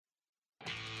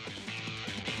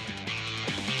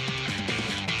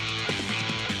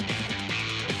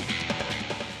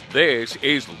This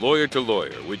is Lawyer to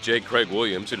Lawyer with J. Craig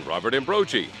Williams and Robert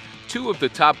Ambrogi, two of the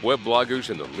top web bloggers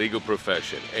in the legal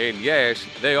profession. And yes,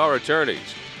 they are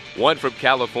attorneys, one from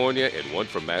California and one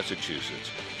from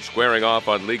Massachusetts, squaring off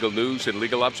on legal news and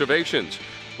legal observations.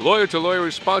 Lawyer to Lawyer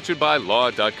is sponsored by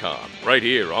Law.com, right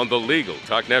here on the Legal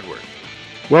Talk Network.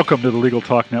 Welcome to the Legal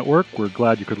Talk Network. We're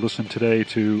glad you could listen today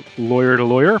to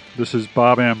Lawyer. This is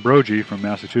Bob Ambrogi from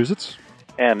Massachusetts.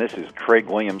 And this is Craig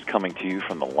Williams coming to you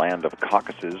from the land of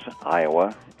Caucasus,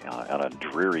 Iowa, on a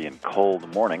dreary and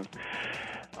cold morning.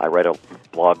 I write a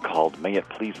blog called May It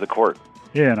Please the Court.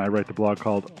 Yeah, and I write the blog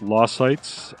called Law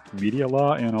Sites, Media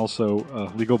Law, and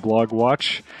also Legal Blog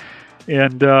Watch.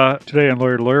 And today on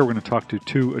Lawyer to Lawyer, we're going to talk to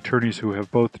two attorneys who have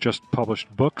both just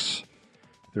published books.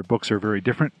 Their books are very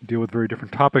different, deal with very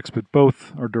different topics, but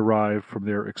both are derived from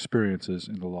their experiences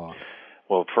in the law.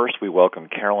 Well, first we welcome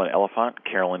Carolyn Elefant.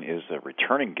 Carolyn is a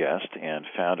returning guest and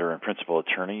founder and principal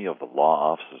attorney of the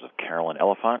law offices of Carolyn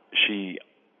Elefant. She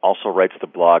also writes the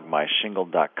blog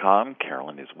MyShingle.com.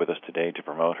 Carolyn is with us today to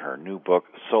promote her new book,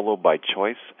 Solo by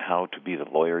Choice, How to Be the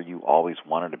Lawyer You Always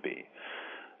Wanted to Be.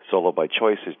 Solo by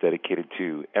Choice is dedicated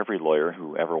to every lawyer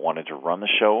who ever wanted to run the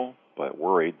show, but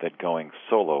worried that going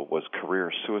solo was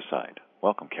career suicide.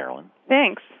 Welcome, Carolyn.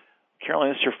 Thanks.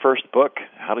 Carolyn, this is your first book.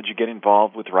 How did you get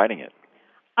involved with writing it?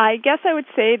 I guess I would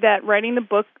say that writing the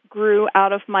book grew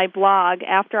out of my blog.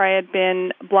 After I had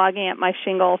been blogging at my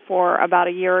shingle for about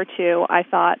a year or two, I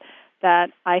thought that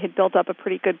I had built up a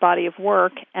pretty good body of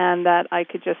work and that I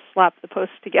could just slap the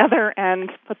posts together and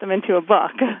put them into a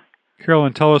book.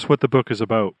 Carolyn, tell us what the book is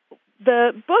about.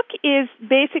 The book is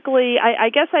basically, I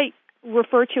guess I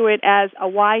refer to it as a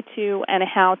why-to and a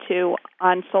how-to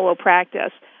on solo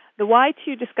practice. The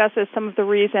why-to discusses some of the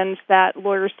reasons that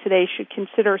lawyers today should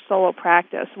consider solo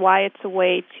practice, why it's a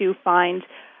way to find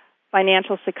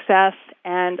financial success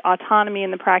and autonomy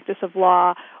in the practice of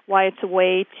law, why it's a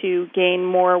way to gain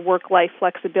more work-life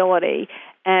flexibility.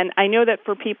 And I know that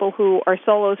for people who are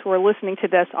solos who are listening to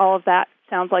this, all of that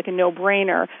sounds like a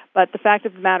no-brainer, but the fact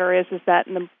of the matter is that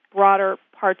in the broader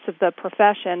parts of the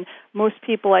profession, most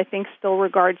people, I think, still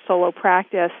regard solo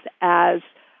practice as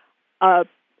a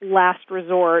last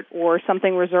resort or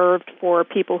something reserved for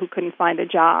people who couldn't find a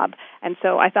job. And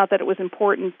so I thought that it was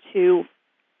important to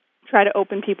try to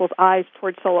open people's eyes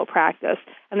towards solo practice.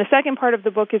 And the second part of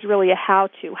the book is really a how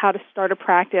to start a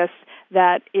practice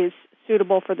that is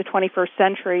suitable for the 21st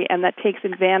century and that takes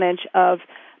advantage of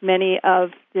many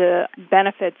of the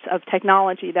benefits of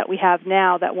technology that we have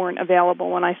now that weren't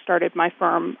available when I started my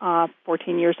firm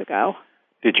 14 years ago.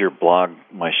 Did your blog,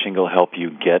 My Shingle, help you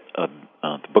get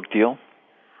the book deal?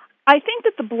 I think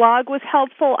that the blog was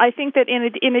helpful. I think that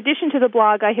in addition to the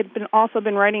blog, I had also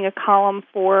been writing a column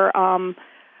for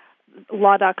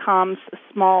Law.com's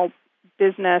small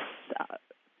business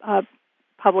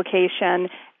publication,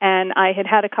 and I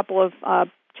had a couple of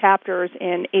chapters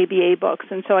in ABA books.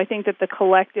 And so I think that the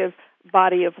collective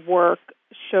body of work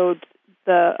showed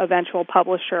the eventual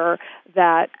publisher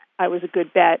that I was a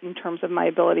good bet in terms of my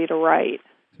ability to write.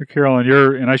 So Carolyn,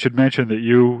 and I should mention that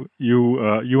you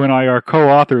and I are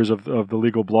co-authors of the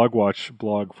Legal Blog Watch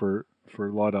blog for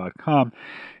Law.com.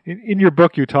 In your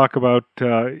book, you talk about,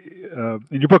 and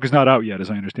your book is not out yet, as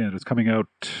I understand it. It's coming out.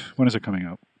 When is it coming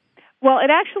out? Well,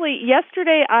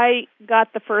 yesterday I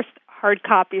got the first hard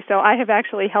copy, so I have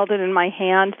actually held it in my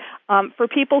hand. For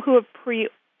people who have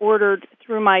pre-ordered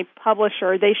through my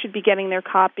publisher, they should be getting their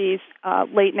copies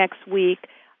late next week.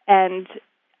 And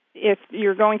if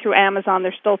you're going through Amazon,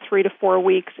 there's still 3 to 4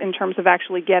 weeks in terms of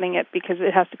actually getting it because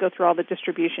it has to go through all the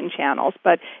distribution channels.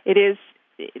 But it is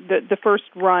the first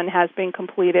run has been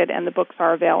completed and the books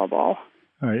are available.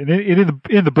 All right. And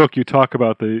in the book, you talk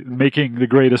about making the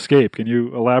great escape. Can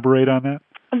you elaborate on that?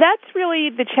 That's really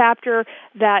the chapter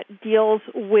that deals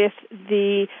with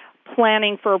the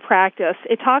planning for a practice.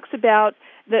 It talks about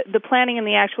the planning and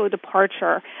the actual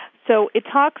departure. So it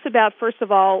talks about, first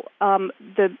of all,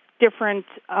 the different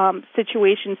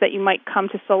situations that you might come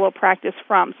to solo practice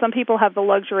from. Some people have the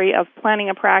luxury of planning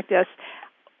a practice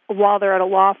while they're at a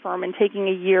law firm and taking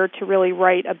a year to really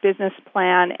write a business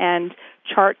plan and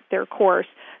chart their course.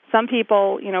 Some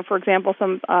people, for example,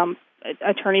 some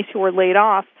attorneys who are laid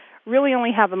off really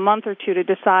only have a month or two to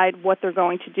decide what they're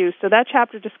going to do. So that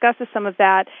chapter discusses some of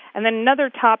that. And then another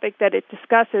topic that it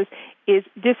discusses is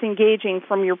disengaging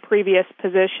from your previous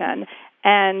position.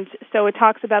 And so it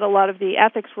talks about a lot of the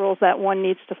ethics rules that one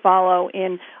needs to follow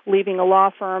in leaving a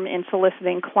law firm, in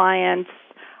soliciting clients,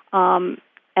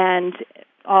 and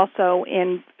also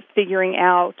in figuring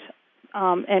out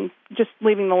and just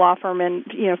leaving the law firm and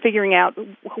figuring out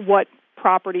what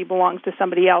property belongs to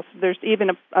somebody else. There's even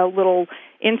a little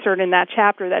insert in that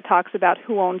chapter that talks about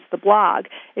who owns the blog.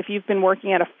 If you've been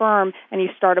working at a firm and you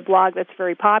start a blog that's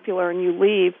very popular and you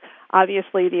leave,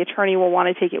 obviously the attorney will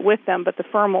want to take it with them, but the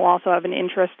firm will also have an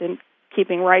interest in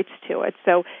keeping rights to it.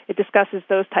 So it discusses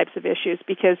those types of issues,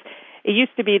 because it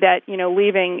used to be that,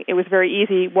 leaving, it was very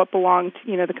easy. What belonged,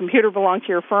 the computer belonged to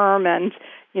your firm, and,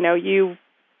 you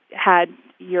had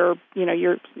your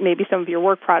maybe some of your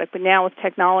work product. But now with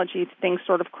technology, things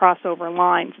sort of cross over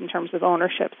lines in terms of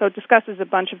ownership. So it discusses a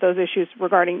bunch of those issues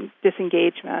regarding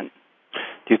disengagement.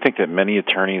 Do you think that many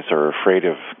attorneys are afraid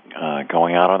of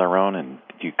going out on their own, and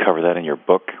do you cover that in your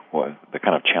book, what the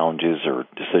kind of challenges or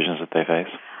decisions that they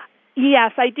face?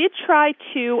 Yes, I did try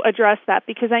to address that,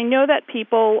 because I know that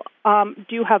people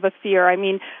do have a fear. I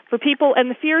mean, for people,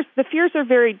 and the fears are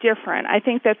very different. I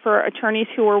think that for attorneys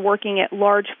who are working at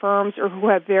large firms or who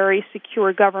have very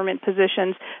secure government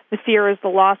positions, the fear is the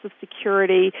loss of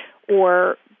security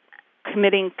or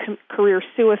committing career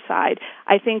suicide.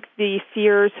 I think the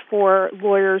fears for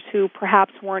lawyers who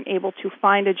perhaps weren't able to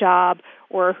find a job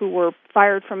or who were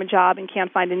fired from a job and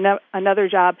can't find another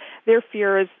job, their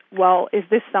fear is, well, is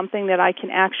this something that I can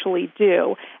actually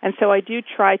do? And so I do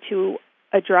try to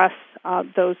address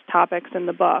those topics in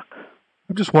the book.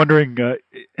 I'm just wondering, there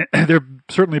have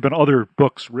certainly been other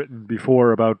books written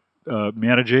before about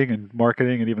managing and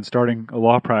marketing and even starting a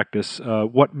law practice.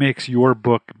 What makes your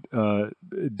book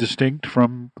distinct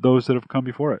from those that have come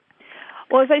before it?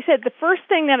 Well, as I said, the first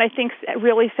thing that I think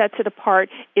really sets it apart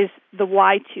is the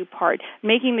why to part,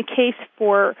 making the case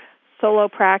for solo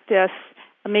practice,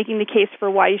 making the case for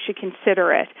why you should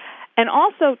consider it. And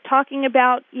also talking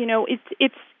about,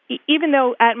 it's even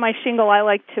though at my shingle I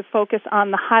like to focus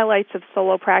on the highlights of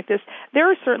solo practice, there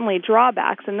are certainly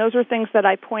drawbacks, and those are things that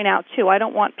I point out too. I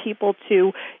don't want people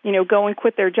to, go and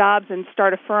quit their jobs and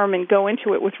start a firm and go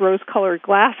into it with rose-colored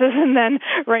glasses and then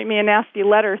write me a nasty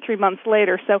letter 3 months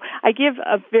later. So I give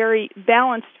a very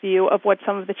balanced view of what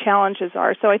some of the challenges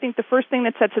are. So I think the first thing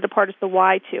that sets it apart is the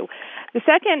why to. The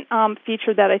second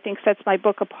feature that I think sets my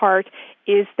book apart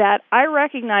is that I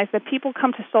recognize that people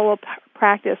come to solo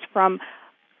practice from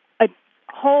a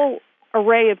whole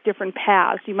array of different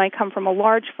paths. You might come from a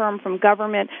large firm, from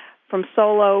government, from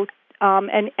solo,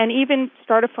 and even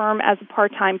start a firm as a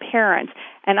part-time parent.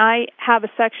 And I have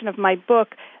a section of my book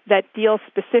that deals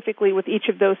specifically with each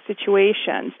of those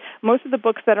situations. Most of the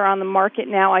books that are on the market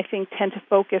now, I think, tend to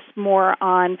focus more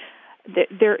on,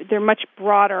 they're much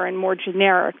broader and more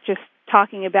generic, just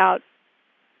talking about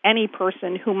any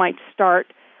person who might start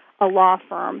a law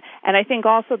firm. And I think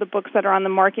also the books that are on the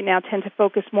market now tend to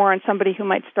focus more on somebody who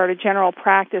might start a general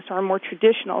practice or a more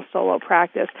traditional solo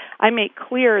practice. I make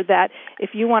clear that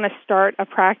if you want to start a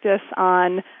practice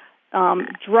on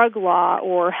drug law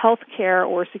or health care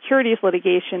or securities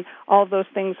litigation, all of those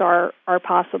things are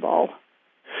possible.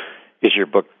 Is your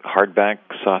book hardback,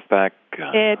 softback?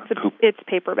 It's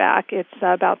paperback. It's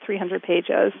about 300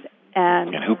 pages.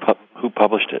 And who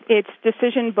published it? It's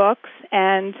Decision Books,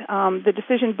 and the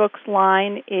Decision Books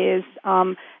line is,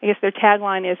 I guess their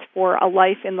tagline is for a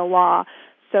life in the law.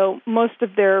 So most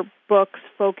of their books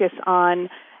focus on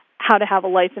how to have a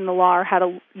life in the law or how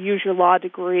to use your law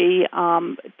degree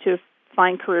to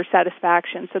find career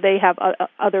satisfaction. So they have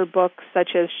other books such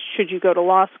as Should You Go to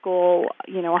Law School,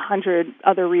 100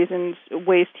 other reasons,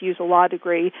 ways to use a law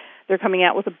degree. They're coming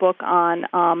out with a book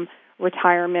on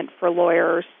retirement for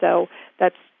lawyers. So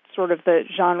that's sort of the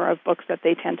genre of books that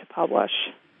they tend to publish.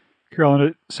 Carolyn,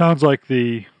 it sounds like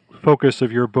the focus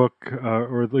of your book,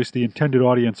 or at least the intended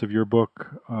audience of your book,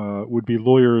 would be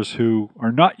lawyers who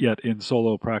are not yet in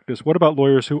solo practice. What about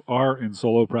lawyers who are in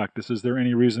solo practice? Is there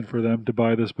any reason for them to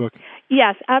buy this book?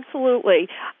 Yes, absolutely.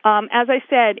 As I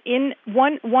said, in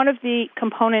one of the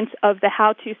components of the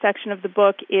how-to section of the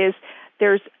book is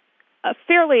there's a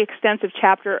fairly extensive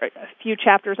chapter, a few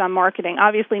chapters on marketing,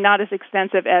 obviously not as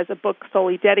extensive as a book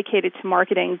solely dedicated to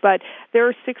marketing, but there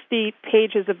are 60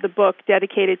 pages of the book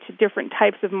dedicated to different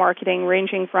types of marketing,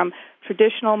 ranging from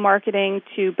traditional marketing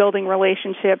to building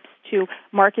relationships to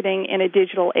marketing in a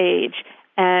digital age.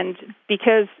 And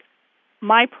because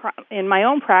in my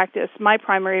own practice, my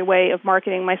primary way of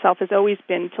marketing myself has always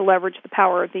been to leverage the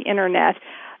power of the Internet,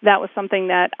 that was something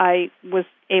that I was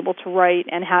able to write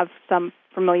and have some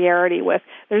familiarity with.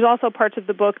 There's also parts of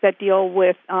the book that deal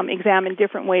with, examine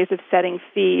different ways of setting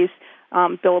fees,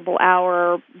 billable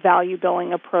hour, value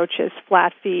billing approaches,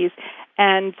 flat fees.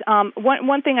 And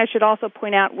one thing I should also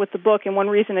point out with the book, and one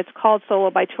reason it's called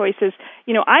Solo by Choice is,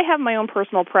 I have my own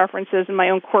personal preferences and my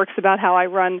own quirks about how I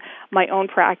run my own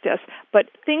practice, but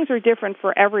things are different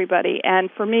for everybody. And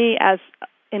for me, as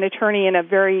an attorney in a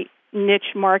very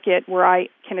niche market where I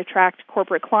can attract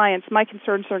corporate clients, my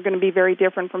concerns are going to be very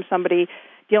different from somebody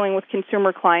dealing with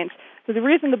consumer clients. So the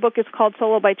reason the book is called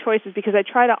Solo by Choice is because I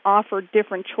try to offer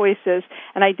different choices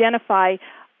and identify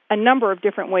a number of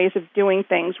different ways of doing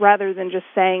things rather than just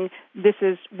saying this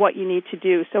is what you need to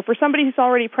do. So for somebody who's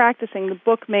already practicing, the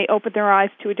book may open their eyes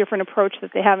to a different approach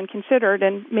that they haven't considered,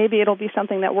 and maybe it'll be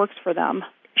something that works for them.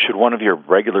 Should one of your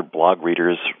regular blog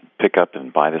readers pick up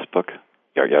and buy this book?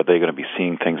 Are they going to be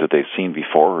seeing things that they've seen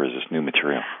before, or is this new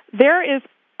material? There is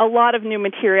a lot of new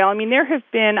material. I mean,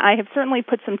 I have certainly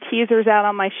put some teasers out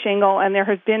on my shingle, and there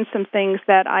have been some things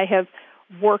that I have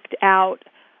worked out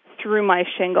through my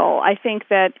shingle. I think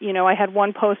that, I had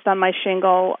one post on my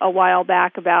shingle a while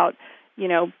back about,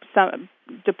 some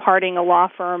departing a law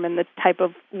firm and the type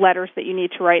of letters that you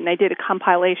need to write, and I did a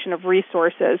compilation of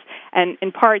resources, and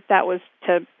in part that was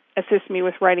to assist me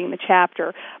with writing the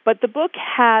chapter. But the book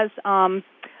has a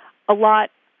lot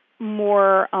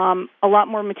more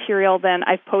material than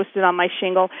I've posted on my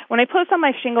shingle. When I post on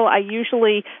my shingle, I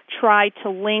usually try to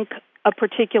link a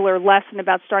particular lesson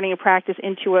about starting a practice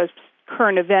into a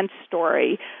current event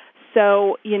story.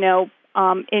 So, in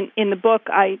the book,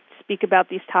 I speak about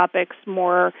these topics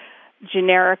more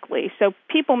generically. So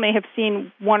people may have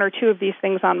seen one or two of these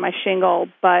things on my shingle,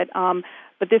 but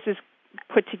this is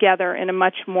put together in a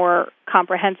much more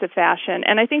comprehensive fashion.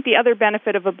 And I think the other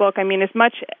benefit of a book, as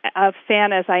much a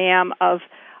fan as I am of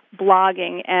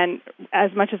blogging, and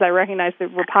as much as I recognize the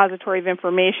repository of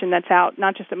information that's out,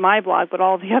 not just at my blog, but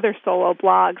all the other solo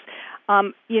blogs,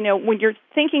 when you're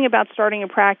thinking about starting a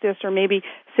practice or maybe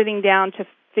sitting down to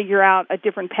figure out a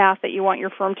different path that you want your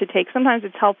firm to take, sometimes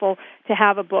it's helpful to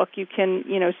have a book. You can,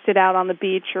 sit out on the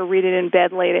beach or read it in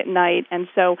bed late at night. And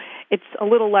so it's a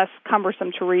little less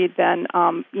cumbersome to read than,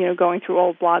 going through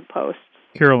old blog posts.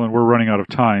 Carolyn, we're running out of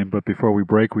time, but before we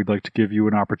break, we'd like to give you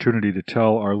an opportunity to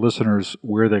tell our listeners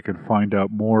where they can find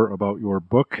out more about your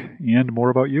book and more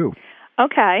about you.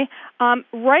 Okay.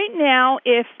 Right now,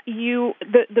 if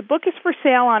the book is for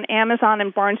sale on Amazon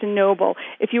and Barnes & Noble.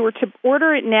 If you were to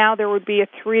order it now, there would be a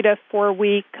 3 to 4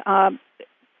 week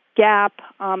gap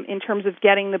in terms of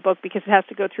getting the book because it has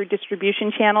to go through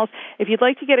distribution channels. If you'd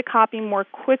like to get a copy more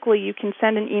quickly, you can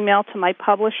send an email to my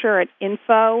publisher at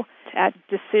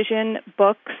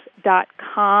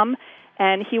info@decisionbooks.com,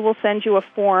 and he will send you a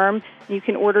form. You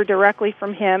can order directly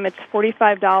from him. It's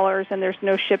 $45, and there's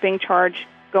no shipping charge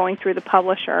going through the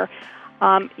publisher.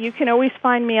 You can always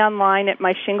find me online at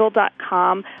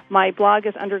myshingle.com. My blog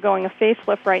is undergoing a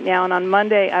facelift right now, and on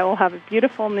Monday I will have a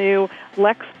beautiful new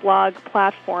Lex blog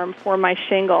platform for my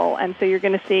shingle, and so you're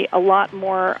going to see a lot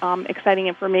more exciting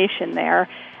information there.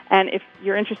 And if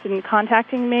you're interested in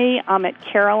contacting me, I'm at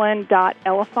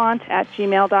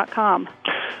carolyn.elephant@gmail.com.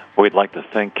 We'd like to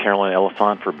thank Carolyn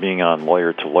Elephant for being on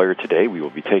Lawyer to Lawyer today. We will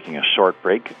be taking a short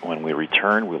break. When we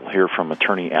return, we'll hear from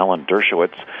attorney Alan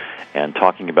Dershowitz and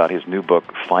talking about his new book,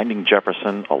 Finding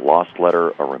Jefferson, A Lost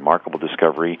Letter, A Remarkable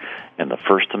Discovery, and the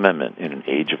First Amendment in an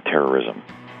Age of Terrorism.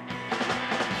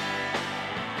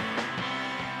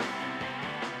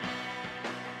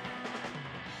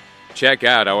 Check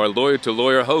out our Lawyer to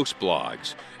Lawyer host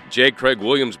blogs. J. Craig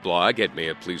Williams' blog at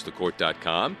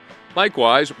mayitpleasethecourt.com.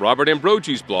 Likewise, Robert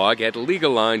Ambrogi's blog at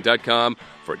LegalLine.com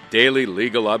for daily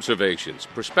legal observations,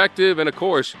 perspective, and, of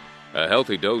course, a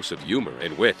healthy dose of humor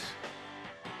and wit.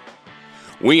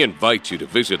 We invite you to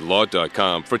visit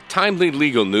Law.com for timely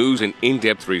legal news and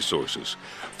in-depth resources.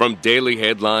 From daily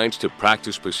headlines to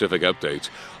practice-specific updates,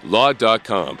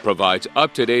 Law.com provides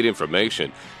up-to-date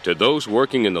information to those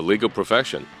working in the legal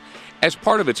profession. As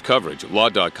part of its coverage,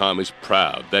 Law.com is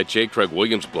proud that J. Craig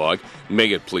Williams' blog,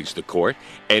 May It Please the Court,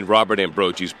 and Robert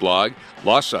Ambrogi's blog,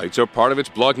 Law Sites, are part of its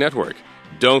blog network.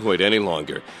 Don't wait any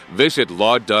longer. Visit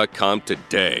Law.com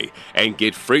today and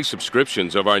get free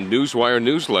subscriptions of our Newswire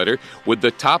newsletter with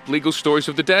the top legal stories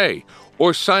of the day,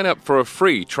 or sign up for a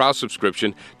free trial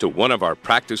subscription to one of our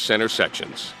Practice Center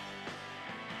sections.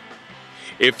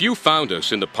 If you found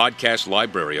us in the podcast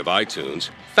library of iTunes,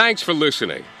 thanks for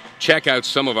listening. Check out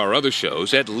some of our other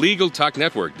shows at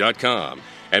LegalTalkNetwork.com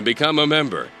and become a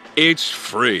member. It's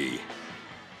free.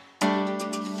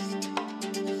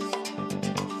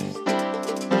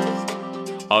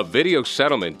 A video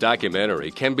settlement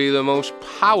documentary can be the most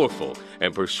powerful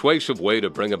and persuasive way to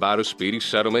bring about a speedy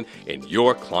settlement in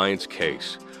your client's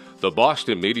case. The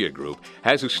Boston Media Group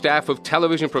has a staff of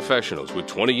television professionals with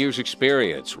 20 years'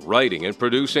 experience writing and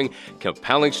producing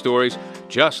compelling stories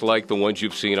just like the ones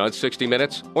you've seen on 60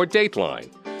 Minutes or Dateline.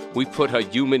 We put a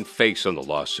human face on the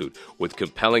lawsuit with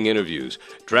compelling interviews,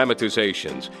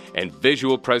 dramatizations, and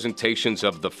visual presentations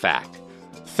of the fact.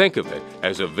 Think of it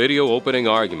as a video opening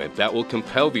argument that will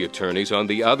compel the attorneys on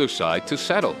the other side to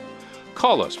settle.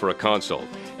 Call us for a consult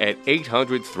at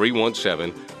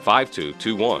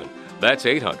 800-317-5221. That's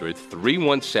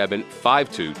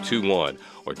 800-317-5221.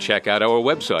 Or check out our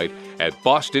website at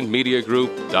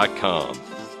bostonmediagroup.com.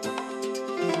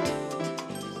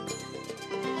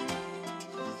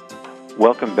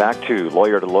 Welcome back to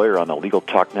Lawyer on the Legal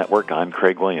Talk Network. I'm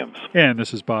Craig Williams. And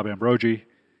this is Bob Ambrogi.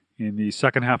 In the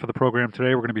second half of the program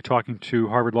today, we're going to be talking to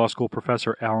Harvard Law School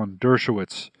professor Alan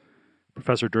Dershowitz.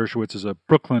 Professor Dershowitz is a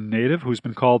Brooklyn native who's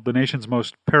been called the nation's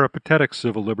most peripatetic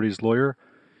civil liberties lawyer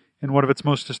and one of its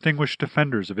most distinguished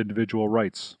defenders of individual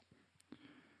rights.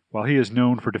 While he is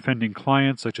known for defending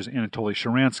clients such as Anatoly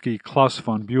Sharansky, Klaus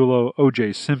von Bülow,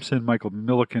 O.J. Simpson, Michael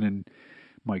Milliken, and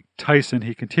Mike Tyson,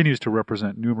 he continues to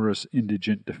represent numerous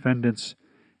indigent defendants,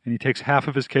 and he takes half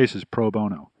of his cases pro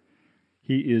bono.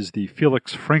 He is the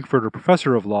Felix Frankfurter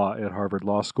Professor of Law at Harvard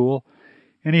Law School,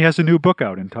 and he has a new book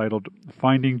out entitled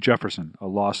Finding Jefferson, A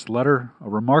Lost Letter, A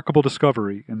Remarkable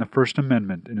Discovery in the First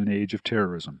Amendment in an Age of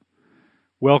Terrorism.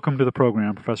 Welcome to the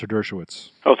program, Professor Dershowitz.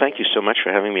 Oh, thank you so much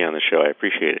for having me on the show. I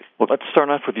appreciate it. Well, let's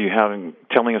start off with you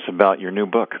telling us about your new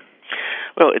book.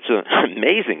 Well, it's an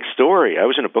amazing story. I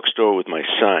was in a bookstore with my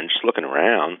son, just looking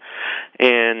around,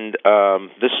 and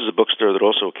this is a bookstore that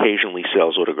also occasionally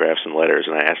sells autographs and letters,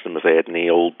 and I asked them if they had any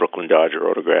old Brooklyn Dodger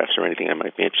autographs or anything I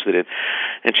might be interested in,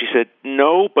 and she said,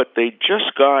 no, but they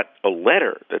just got a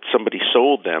letter that somebody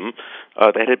sold them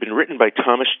that had been written by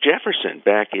Thomas Jefferson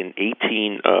back in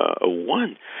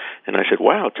 1801, and I said,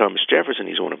 wow, Thomas Jefferson,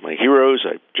 he's one of my heroes.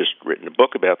 I've just written a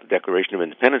book about the Declaration of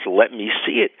Independence. Let me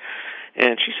see it.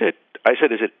 And I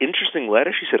said, is it an interesting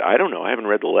letter? She said, I don't know. I haven't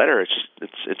read the letter. It's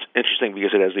interesting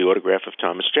because it has the autograph of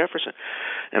Thomas Jefferson.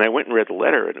 And I went and read the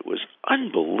letter, and it was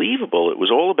unbelievable. It was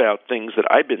all about things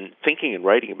that I've been thinking and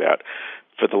writing about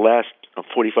for the last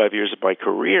 45 years of my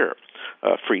career.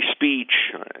 Free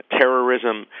speech,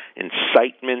 terrorism,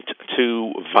 incitement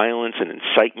to violence and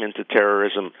incitement to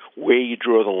terrorism, where you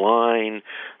draw the line,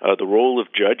 the role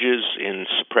of judges in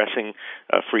suppressing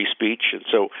free speech. And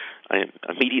so I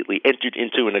immediately entered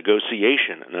into a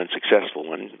negotiation, an unsuccessful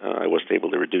one. I wasn't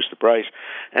able to reduce the price.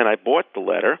 And I bought the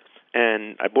letter,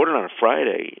 and I bought it on a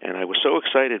Friday, and I was so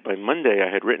excited. By Monday,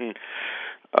 I had written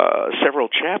several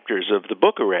chapters of the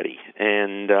book already,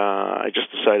 and I just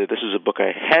decided this is a book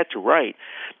I had to write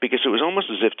because it was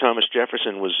almost as if Thomas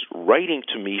Jefferson was writing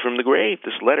to me from the grave.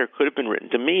 This letter could have been written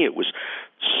to me. It was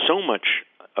so much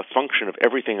a function of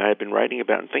everything I had been writing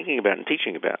about and thinking about and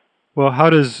teaching about. Well, how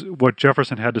does what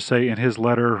Jefferson had to say in his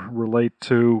letter relate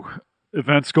to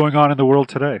events going on in the world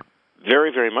today?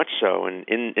 Very, very much so. And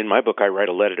in my book, I write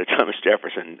a letter to Thomas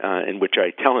Jefferson in which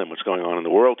I tell him what's going on in the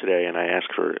world today, and I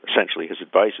ask for essentially his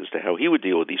advice as to how he would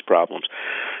deal with these problems.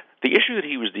 The issue that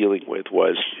he was dealing with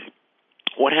was,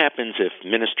 what happens if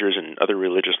ministers and other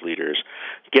religious leaders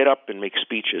get up and make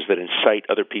speeches that incite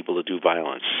other people to do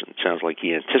violence? It sounds like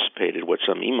he anticipated what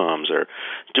some imams are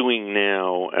doing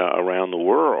now around the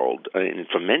world in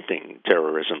fomenting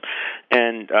terrorism.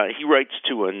 And he writes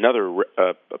to another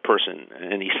person,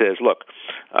 and he says, look,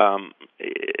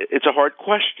 it's a hard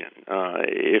question.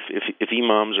 If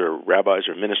imams or rabbis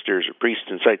or ministers or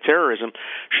priests incite terrorism,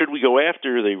 should we go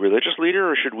after the religious leader,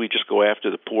 or should we just go after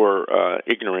the poor,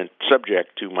 ignorant subject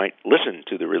who might listen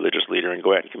to the religious leader and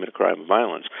go out and commit a crime of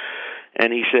violence?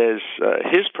 And he says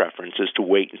his preference is to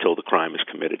wait until the crime is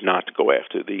committed, not to go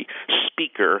after the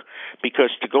speaker, because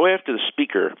to go after the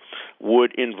speaker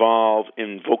would involve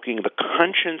invoking the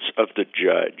conscience of the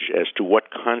judge as to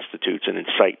what constitutes an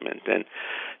incitement. And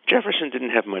Jefferson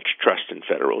didn't have much trust in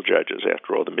federal judges.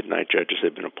 After all, the midnight judges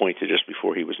had been appointed just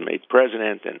before he was made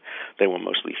president, and they were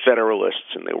mostly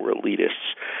Federalists and they were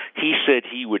elitists. He said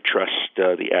he would trust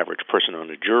the average person on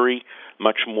the jury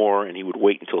much more, and he would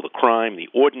wait until the crime, the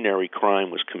ordinary crime,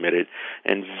 was committed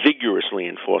and vigorously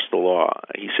enforce the law.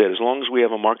 He said, as long as we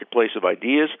have a marketplace of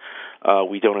ideas,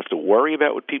 we don't have to worry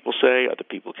about what people say. Other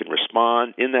people can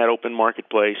respond in that open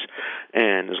marketplace,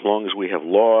 and as long as we have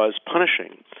laws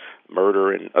punishing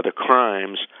murder and other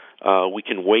crimes, we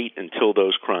can wait until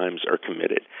those crimes are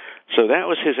committed. So that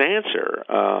was his answer.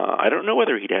 I don't know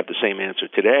whether he'd have the same answer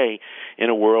today in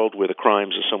a world where the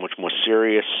crimes are so much more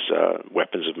serious,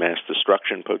 weapons of mass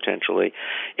destruction potentially,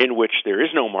 in which there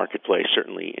is no marketplace,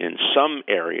 certainly in some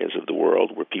areas of the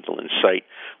world where people incite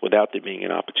without there being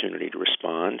an opportunity to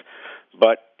respond.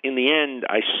 But in the end,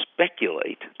 I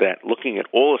speculate that looking at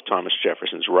all of Thomas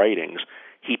Jefferson's writings,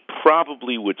 he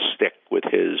probably would stick with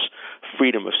his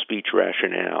freedom of speech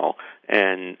rationale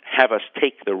and have us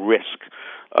take the risk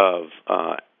of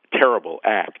terrible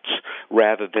acts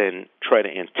rather than try to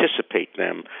anticipate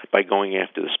them by going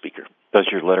after the speaker. Does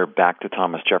your letter back to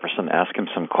Thomas Jefferson ask him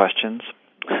some questions?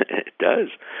 It does.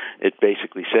 It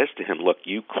basically says to him, look,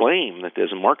 you claim that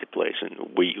there's a marketplace,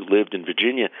 and where you lived in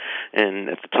Virginia, and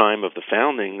at the time of the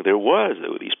founding, there were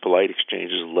these polite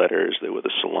exchanges of letters, there were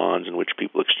the salons in which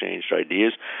people exchanged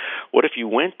ideas. What if you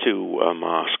went to a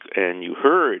mosque and you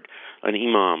heard an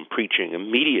imam preaching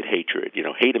immediate hatred,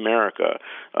 hate America,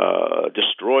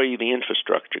 destroy the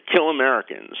infrastructure, kill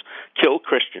Americans, kill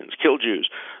Christians, kill Jews?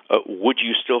 Would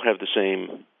you still have the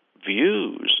same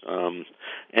views?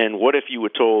 And what if you were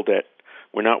told that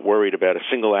we're not worried about a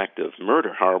single act of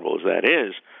murder, horrible as that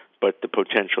is, but the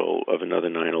potential of another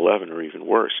 9/11 or even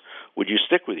worse? Would you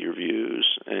stick with your views?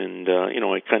 And,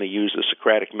 I kind of use the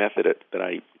Socratic method that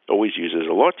I always use as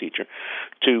a law teacher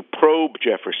to probe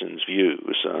Jefferson's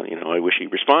views. I wish he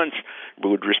would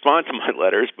respond to my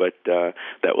letters, but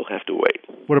that will have to wait.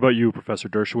 What about you, Professor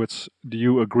Dershowitz? Do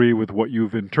you agree with what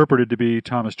you've interpreted to be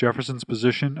Thomas Jefferson's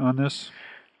position on this?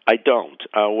 I don't.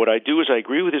 What I do is I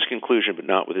agree with his conclusion, but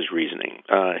not with his reasoning.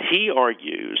 He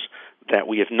argues that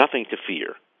we have nothing to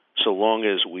fear so long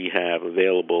as we have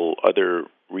available other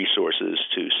resources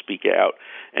to speak out,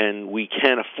 and we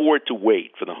can afford to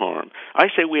wait for the harm. I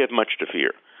say we have much to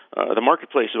fear. The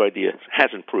marketplace of ideas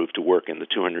hasn't proved to work in the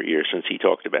 200 years since he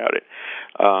talked about it.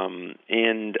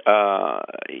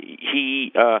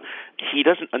 He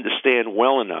doesn't understand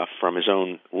well enough from his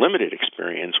own limited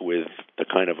experience with the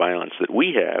kind of violence that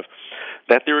we have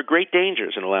that there are great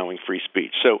dangers in allowing free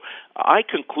speech. So I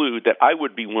conclude that I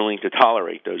would be willing to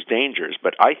tolerate those dangers,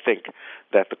 but I think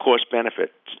that the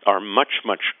cost-benefits are much,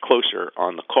 much closer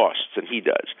on the costs than he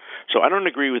does. So I don't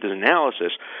agree with his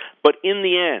analysis, but in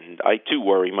the end, I too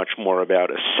worry much more about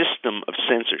a system of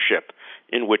censorship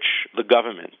in which the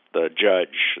government, the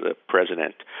judge, the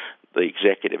president, the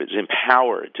executive is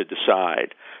empowered to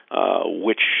decide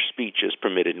which speech is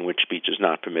permitted and which speech is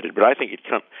not permitted. But I think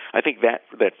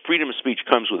that freedom of speech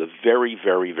comes with a very,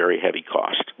 very, very heavy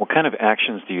cost. What kind of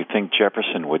actions do you think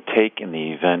Jefferson would take in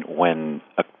the event when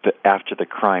after the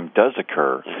crime does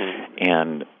occur? Mm-hmm.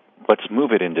 And let's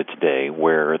move it into today,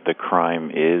 where the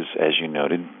crime is, as you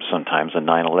noted, sometimes a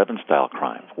 9/11 style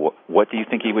crime. What do you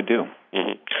think he would do?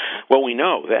 Mm-hmm. Well, we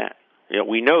know that.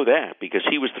 We know that because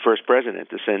he was the first president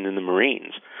to send in the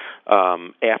Marines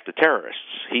after terrorists.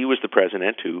 He was the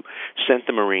president who sent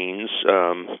the Marines,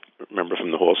 remember,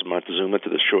 from the halls of Montezuma to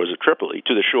the shores of Tripoli,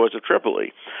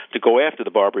 to go after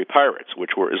the Barbary pirates,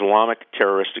 which were Islamic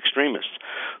terrorist extremists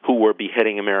who were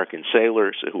beheading American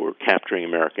sailors, who were capturing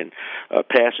American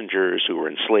passengers, who were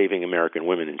enslaving American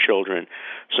women and children.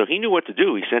 So he knew what to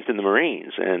do. He sent in the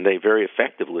Marines, and they very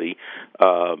effectively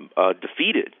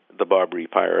defeated the Barbary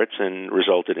pirates and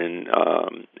resulted in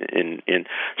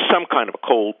some kind of a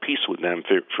cold peace with them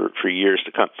for years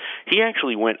to come. He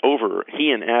actually went over,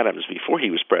 he and Adams, before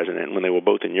he was president, when they were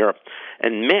both in Europe,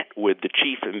 and met with the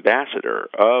chief ambassador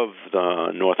of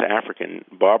the North African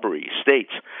Barbary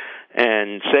states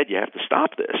and said, you have to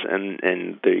stop this. And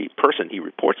the person, he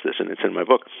reports this, and it's in my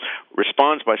book,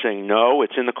 responds by saying, no,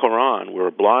 it's in the Quran. We're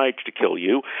obliged to kill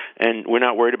you, and we're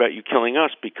not worried about you killing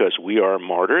us because we are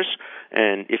martyrs,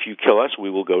 and if you kill us, we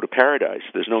will go to paradise.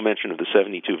 There's no mention of the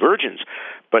 72 virgins,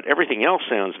 but everything else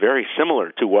sounds very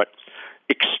similar to what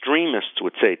extremists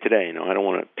would say today. I don't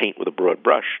want to paint with a broad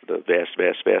brush. The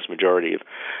vast majority of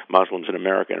Muslims in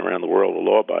America and around the world are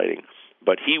law-abiding.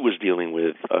 But he was dealing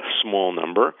with a small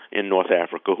number in North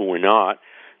Africa who were not,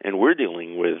 and we're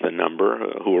dealing with a number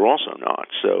who are also not.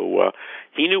 So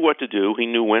he knew what to do. He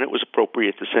knew when it was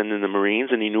appropriate to send in the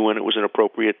Marines, and he knew when it was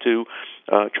inappropriate to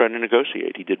try to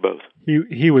negotiate. He did both.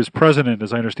 He was president,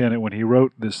 as I understand it, when he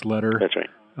wrote this letter. That's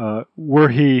right. Were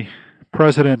he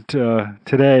president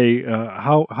today,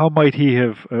 how might he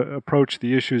have approached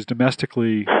the issues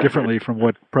domestically differently from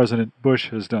what President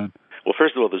Bush has done? Well,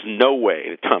 first of all, there's no way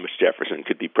that Thomas Jefferson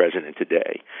could be president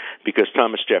today because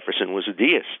Thomas Jefferson was a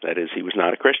deist. That is, he was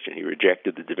not a Christian. He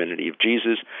rejected the divinity of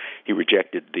Jesus. He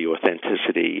rejected the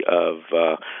authenticity of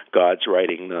God's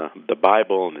writing the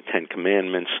Bible and the Ten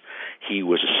Commandments. He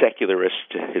was a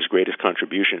secularist. His greatest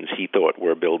contributions, he thought,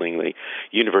 were building the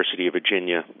University of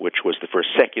Virginia, which was the first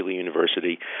secular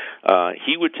university.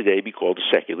 He would today be called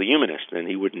a secular humanist, and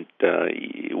he wouldn't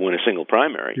win a single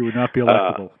primary. He would not be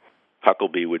electable.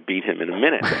 Huckabee would beat him in a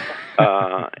minute.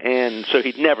 And so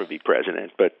he'd never be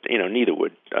president, but, neither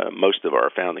would most of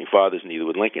our founding fathers, neither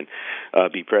would Lincoln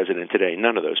be president today.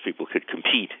 None of those people could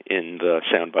compete in the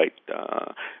soundbite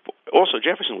Also,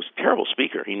 Jefferson was a terrible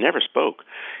speaker. He never spoke.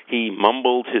 He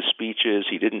mumbled his speeches.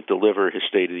 He didn't deliver his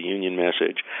State of the Union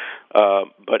message.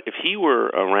 But if he were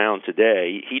around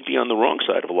today, he'd be on the wrong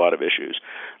side of a lot of issues.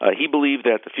 He believed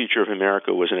that the future of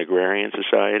America was an agrarian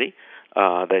society,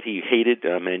 that he hated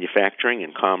manufacturing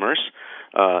and commerce.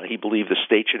 He believed the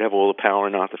state should have all the power,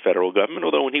 not the federal government,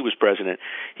 although when he was president,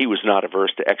 he was not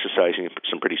averse to exercising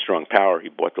some pretty strong power. He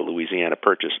bought the Louisiana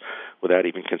Purchase without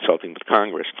even consulting with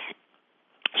Congress.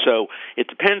 So it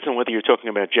depends on whether you're talking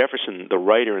about Jefferson, the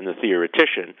writer and the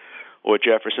theoretician, or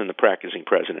Jefferson, the practicing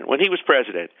president. When he was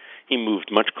president, he moved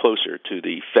much closer to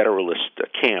the Federalist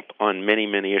camp on many,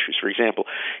 many issues. For example,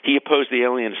 he opposed the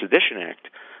Alien Sedition Act,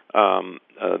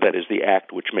 that is the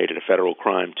act which made it a federal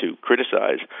crime to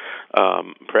criticize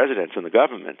presidents and the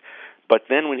government. But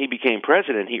then when he became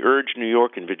president, he urged New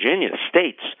York and Virginia,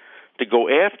 states, to go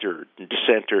after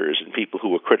dissenters and people who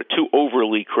were too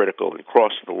overly critical and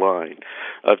crossed the line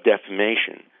of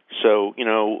defamation. So,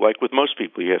 like with most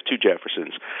people, you have two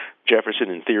Jeffersons,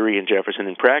 Jefferson in theory and Jefferson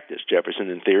in practice.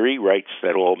 Jefferson in theory writes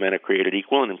that all men are created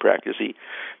equal, and in practice he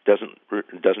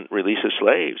doesn't release his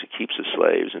slaves. He keeps his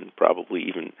slaves and probably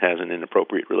even has an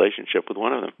inappropriate relationship with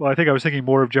one of them. Well, I think I was thinking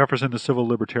more of Jefferson, the civil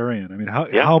libertarian. I mean,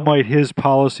 how might his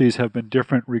policies have been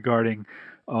different regarding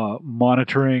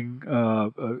monitoring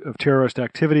of terrorist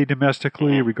activity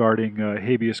domestically, regarding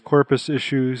habeas corpus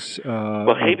issues?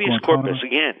 Well, habeas corpus,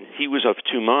 again, he was of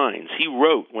two minds. He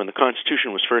wrote, when the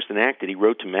Constitution was first enacted, he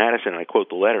wrote to Madison, I quote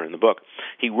the letter in the book,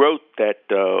 he wrote that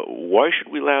why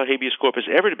should we allow habeas corpus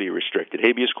ever to be restricted?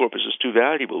 Habeas corpus is too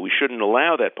valuable. We shouldn't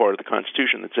allow that part of the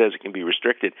Constitution that says it can be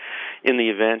restricted in the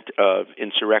event of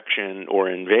insurrection or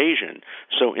invasion.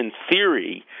 So in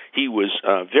theory, he was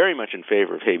very much in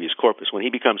favor of habeas corpus. When he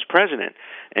becomes president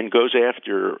and goes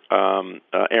after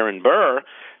Aaron Burr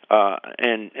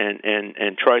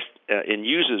and tries and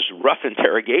uses rough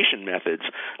interrogation methods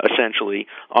essentially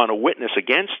on a witness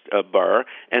against Burr,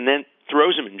 and then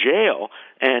throws him in jail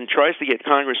and tries to get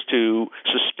Congress to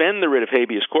suspend the writ of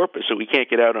habeas corpus so he can't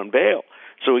get out on bail.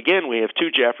 So again, we have two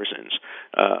Jeffersons.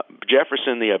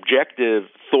 Jefferson, the objective,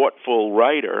 thoughtful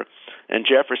writer, and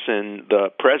Jefferson, the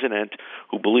president,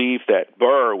 who believed that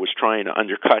Burr was trying to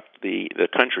undercut the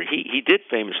country. He did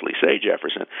famously say,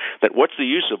 Jefferson, that what's the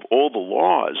use of all the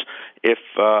laws if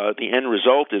the end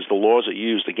result is the laws are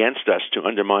used against us to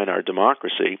undermine our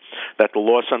democracy, that the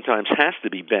law sometimes has to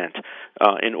be bent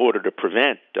in order to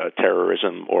prevent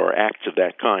terrorism or acts of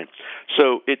that kind.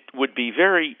 So it would be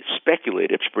very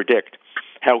speculative to predict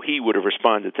how he would have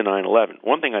responded to 9/11.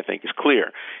 One thing I think is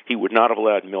clear. He would not have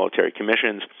allowed military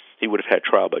commissions. He would have had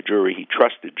trial by jury. He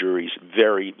trusted juries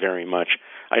very, very much.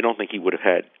 I don't think he would have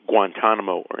had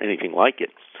Guantanamo or anything like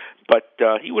it. But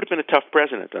he would have been a tough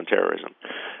president on terrorism.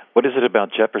 What is it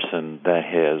about Jefferson that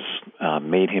has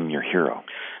made him your hero?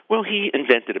 Well, he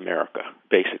invented America,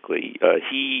 basically.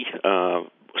 He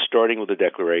starting with the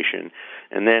Declaration,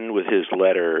 and then with his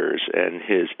letters and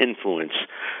his influence,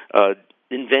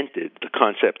 invented the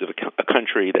concept of a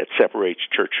country that separates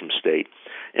church from state,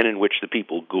 and in which the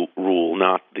people rule,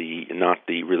 not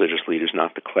the religious leaders,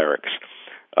 not the clerics.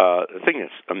 The thing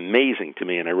that's amazing to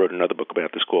me, and I wrote another book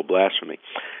about this called Blasphemy,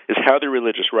 is how the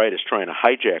religious right is trying to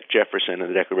hijack Jefferson and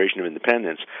the Declaration of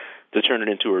Independence to turn it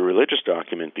into a religious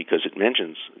document because it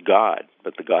mentions God,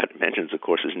 but the God it mentions, of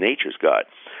course, is nature's God.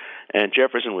 And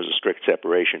Jefferson was a strict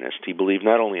separationist. He believed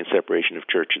not only in separation of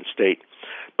church and state,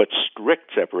 but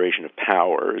strict separation of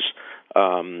powers.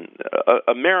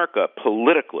 America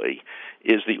politically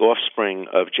is the offspring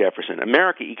of Jefferson.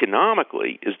 America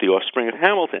economically is the offspring of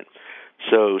Hamilton.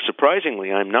 So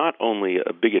surprisingly, I'm not only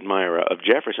a big admirer of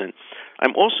Jefferson,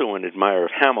 I'm also an admirer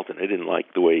of Hamilton. I didn't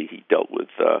like the way he dealt with,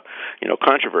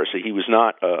 controversy. He was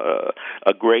not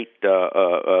a great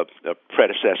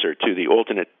predecessor to the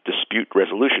alternate dispute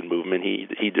resolution movement.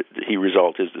 He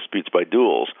resolved his disputes by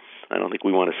duels. I don't think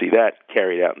we want to see that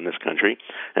carried out in this country.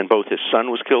 And both his son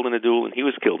was killed in a duel and he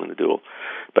was killed in a duel.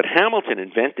 But Hamilton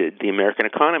invented the American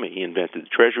economy. He invented the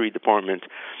Treasury Department.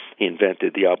 He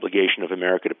invented the obligation of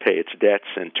America to pay its debts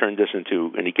and turned us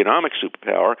into an economic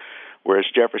superpower, whereas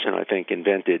Jefferson, I think,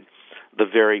 invented the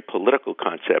very political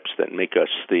concepts that make us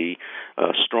the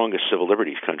strongest civil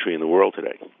liberties country in the world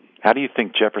today. How do you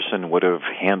think Jefferson would have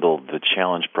handled the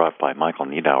challenge brought by Michael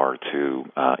Niedauer to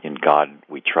 "In God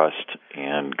We Trust"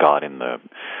 and "God in the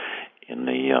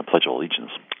Pledge of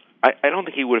Allegiance"? I don't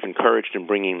think he would have encouraged him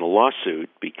bringing the lawsuit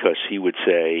because he would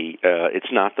say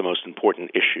it's not the most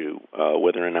important issue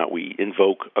whether or not we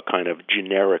invoke a kind of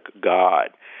generic God.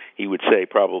 He would say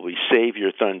probably save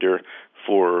your thunder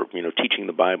for teaching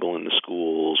the Bible in the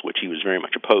schools, which he was very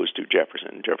much opposed to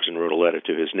Jefferson. Jefferson wrote a letter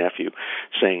to his nephew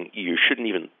saying you shouldn't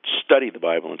even study the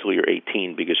Bible until you're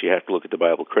 18 because you have to look at the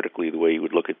Bible critically the way you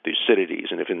would look at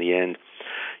Thucydides. And if in the end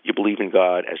you believe in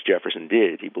God, as Jefferson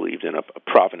did, he believed in a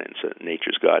providence, a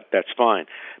nature's God, that's fine.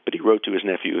 But he wrote to his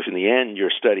nephew, if in the end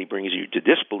your study brings you to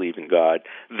disbelieve in God,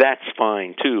 that's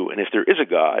fine too. And if there is a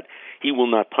God, he will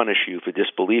not punish you for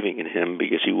disbelieving in him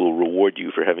because he will reward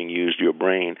you for having used your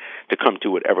brain to come to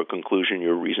whatever conclusion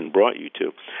your reason brought you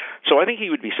to. So I think he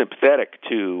would be sympathetic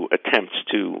to attempts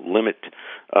to limit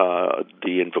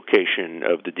the invocation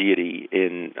of the deity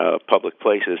in public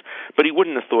places, but he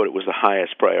wouldn't have thought it was the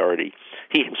highest priority.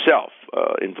 He himself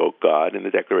invoked God in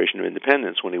the Declaration of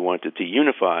Independence when he wanted to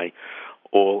unify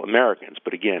all Americans.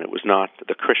 But again, it was not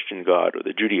the Christian God or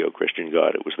the Judeo-Christian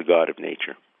God. It was the God of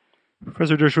nature.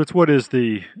 Professor Dershowitz,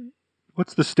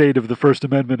 what's the state of the First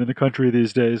Amendment in the country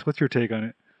these days? What's your take on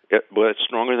it? Well, it's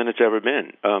stronger than it's ever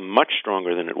been, much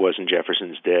stronger than it was in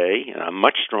Jefferson's day,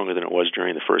 much stronger than it was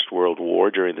during the First World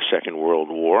War, during the Second World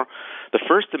War. The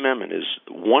First Amendment is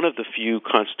one of the few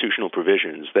constitutional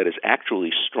provisions that is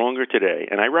actually stronger today,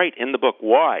 and I write in the book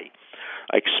why.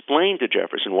 I explain to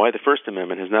Jefferson why the First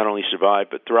Amendment has not only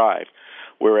survived but thrived,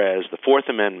 whereas the Fourth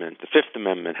Amendment, the Fifth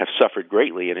Amendment have suffered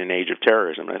greatly in an age of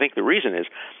terrorism. And I think the reason is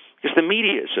because the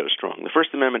media is so strong. The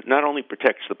First Amendment not only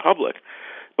protects the public,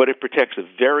 but it protects a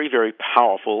very, very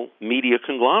powerful media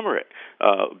conglomerate.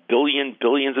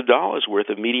 Billions of dollars worth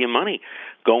of media money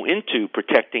go into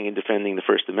protecting and defending the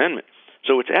First Amendment.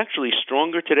 So it's actually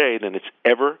stronger today than it's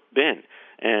ever been.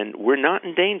 And we're not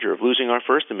in danger of losing our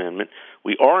First Amendment.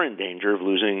 We are in danger of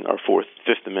losing our Fourth,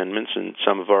 Fifth Amendments and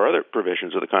some of our other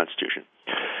provisions of the Constitution.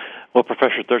 Well,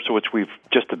 Professor Dershowitz, we've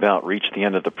just about reached the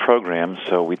end of the program,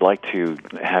 so we'd like to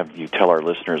have you tell our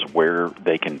listeners where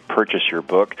they can purchase your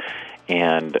book.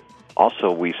 And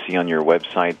also, we see on your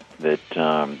website that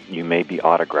you may be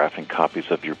autographing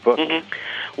copies of your book. Mm-hmm.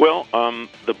 Well,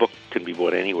 the book can be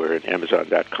bought anywhere at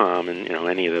Amazon.com and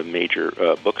any of the major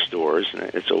bookstores.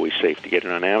 It's always safe to get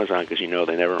it on Amazon because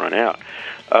they never run out.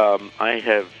 I'm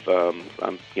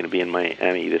going to be in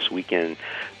Miami this weekend,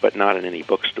 but not in any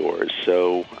bookstores.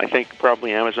 So I think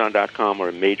probably Amazon.com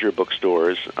or major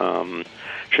bookstores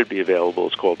should be available.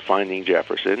 It's called Finding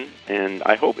Jefferson, and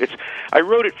I hope I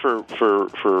wrote it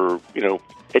for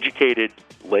educated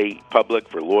lay public,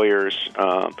 for lawyers.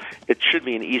 It should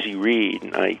be an easy read,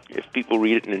 and if people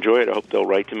read it and enjoy it, I hope they'll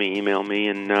write to me, email me,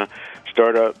 and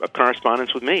start a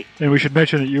correspondence with me. And we should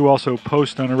mention that you also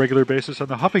post on a regular basis on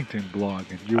the Huffington blog,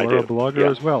 and you are a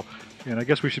blogger as well. And I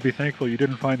guess we should be thankful you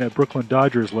didn't find that Brooklyn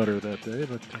Dodgers letter that day.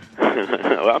 But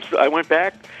well, I went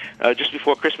back just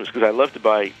before Christmas because I love to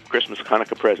buy Christmas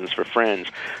Hanukkah presents for friends,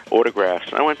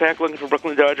 autographs. And I went back looking for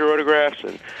Brooklyn Dodger autographs,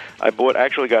 and I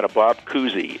actually got a Bob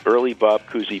Cousy, early Bob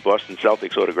Cousy Boston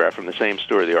Celtics autograph from the same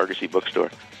store, the Argosy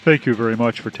bookstore. Thank you very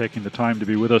much for taking the time to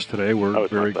be with us today. We're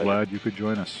very glad you could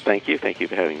join us. Thank you. Thank you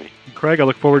for having me. Craig, I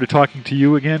look forward to talking to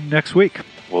you again next week.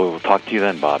 We'll talk to you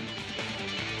then, Bob.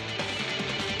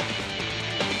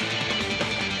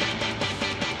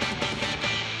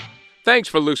 Thanks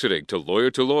for listening to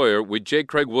Lawyer with J.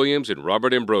 Craig Williams and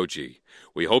Robert Ambrogi.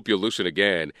 We hope you'll listen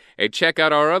again and check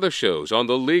out our other shows on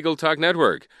the Legal Talk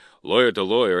Network. Lawyer to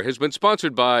Lawyer has been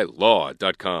sponsored by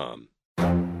Law.com.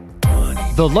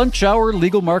 The Lunch Hour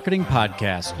Legal Marketing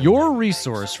Podcast, your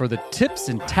resource for the tips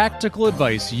and tactical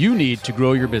advice you need to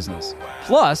grow your business.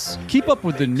 Plus, keep up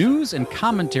with the news and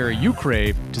commentary you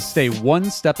crave to stay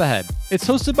one step ahead. It's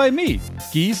hosted by me,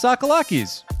 Guy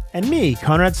Sakalakis. And me,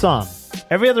 Conrad Somm.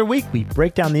 Every other week, we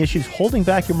break down the issues holding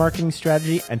back your marketing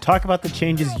strategy and talk about the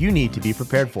changes you need to be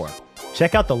prepared for.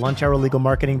 Check out the Lunch Hour Legal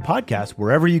Marketing Podcast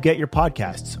wherever you get your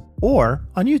podcasts or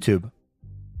on YouTube.